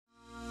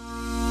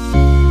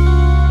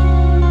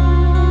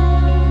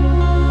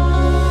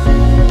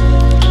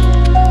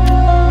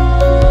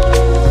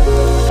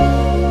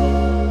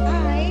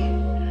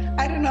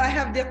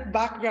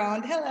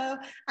background. Hello,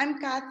 I'm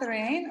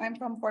Cathyrn. I'm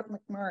from Fort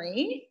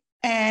McMurray.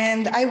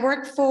 And I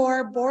work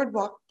for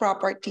Boardwalk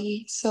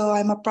Property. So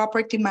I'm a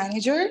property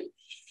manager.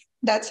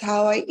 That's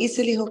how I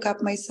easily hook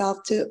up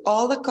myself to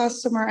all the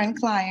customer and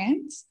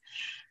clients.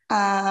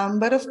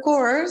 But of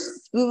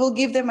course, we will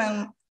give them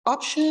an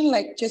option,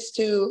 like just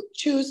to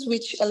choose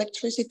which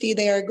electricity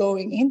they are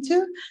going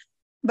into.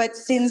 But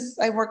since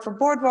I work for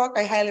Boardwalk,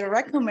 I highly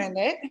recommend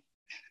it.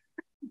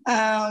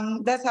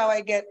 That's how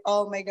I get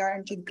all my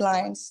guaranteed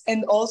clients.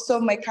 And also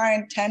my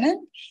current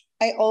tenant,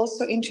 I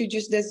also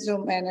introduced the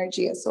Zoom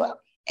energy as well.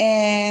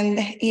 And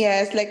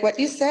yes, like what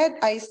you said,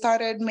 I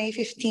started May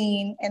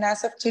 15, and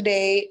as of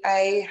today,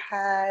 I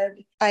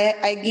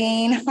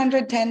gained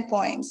 110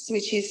 points,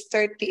 which is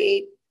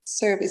 38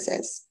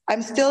 services.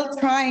 I'm still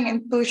trying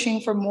and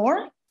pushing for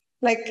more,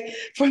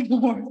 for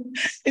more.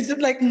 It's just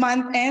like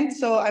month end,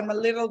 so I'm a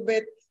little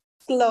bit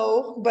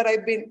slow, but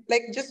I've been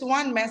like just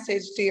one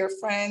message to your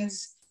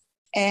friends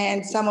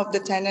and some of the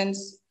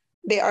tenants.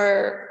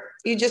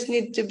 You just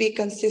need to be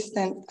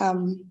consistent,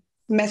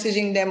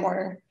 messaging them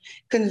or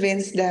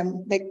convince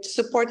them, like to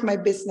support my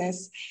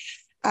business.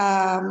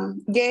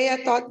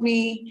 Gaia taught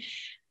me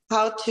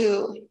how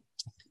to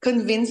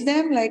convince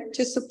them, like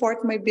to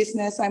support my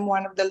business. I'm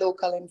one of the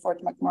local in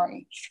Fort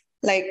McMurray.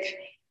 Like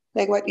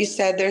what you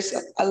said, there's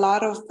a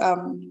lot of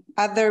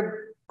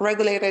other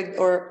regulated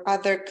or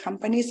other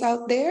companies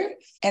out there,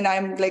 and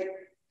I'm like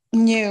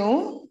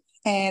new,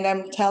 and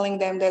I'm telling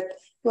them that,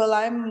 well,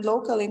 I'm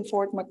local in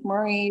Fort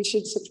McMurray, you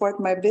should support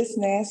my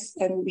business.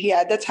 And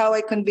yeah, that's how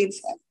I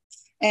convince them.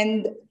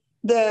 And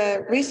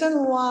the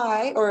reason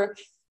why,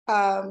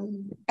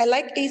 I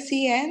like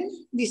ACN,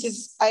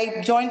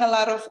 I joined a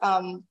lot of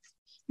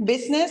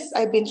business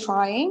I've been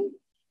trying.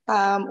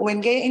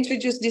 When Gay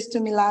introduced this to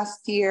me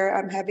last year,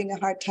 I'm having a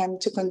hard time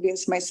to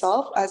convince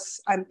myself, as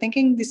I'm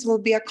thinking this will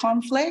be a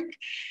conflict.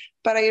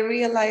 But I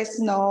realized,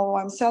 no,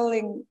 I'm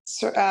selling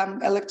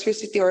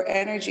electricity or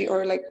energy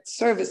or like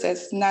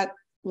services, not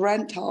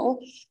rental.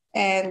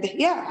 And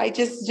yeah, I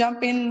just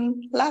jumped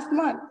in last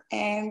month,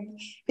 and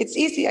it's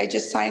easy. I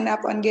just sign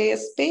up on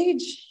Gaia's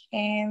page,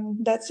 and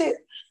that's it.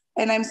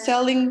 And I'm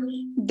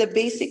selling the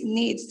basic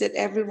needs that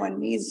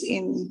everyone needs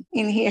in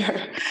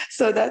here.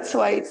 So that's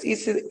why it's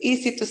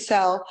easy to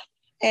sell.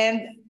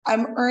 And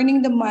I'm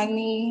earning the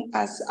money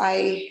as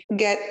I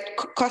get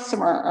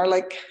customer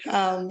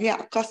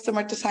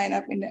customer to sign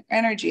up in the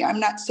energy. I'm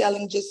not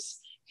selling just,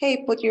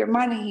 hey, put your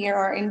money here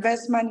or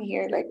invest money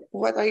here. Like,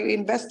 what are you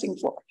investing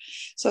for?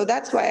 So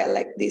that's why I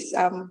like this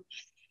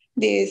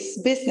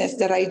business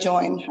that I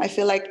joined. I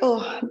feel like,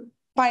 oh,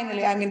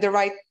 finally, I'm in the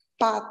right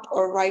path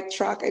or right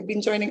track. I've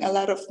been joining a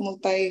lot of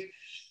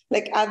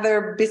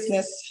other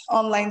business,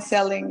 online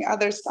selling,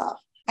 other stuff.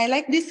 I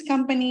like this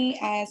company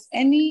as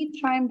any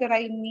time that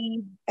I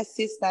need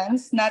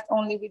assistance, not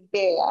only with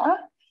Bea.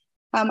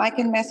 I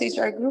can message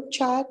our group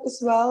chat as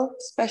well,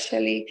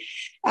 especially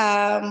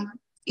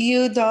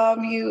you,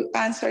 Dom, you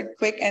answered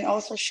quick, and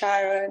also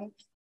Sharon.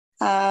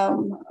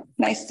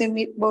 Nice to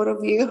meet both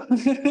of you.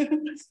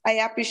 I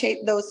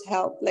appreciate those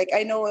help. Like,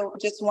 I know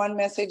just one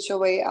message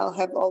away, I'll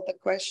have all the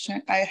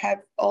questions. I have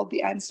all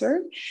the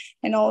answer.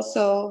 And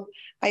also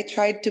I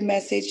tried to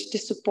message the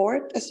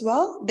support as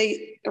well.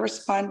 They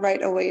respond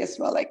right away as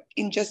well, like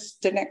in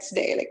just the next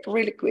day, like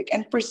really quick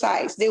and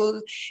precise. They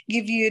will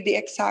give you the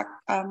exact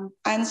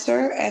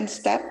answer and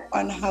step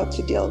on how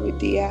to deal with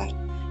the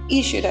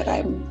issue that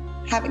I'm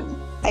having.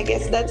 I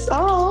guess that's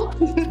all.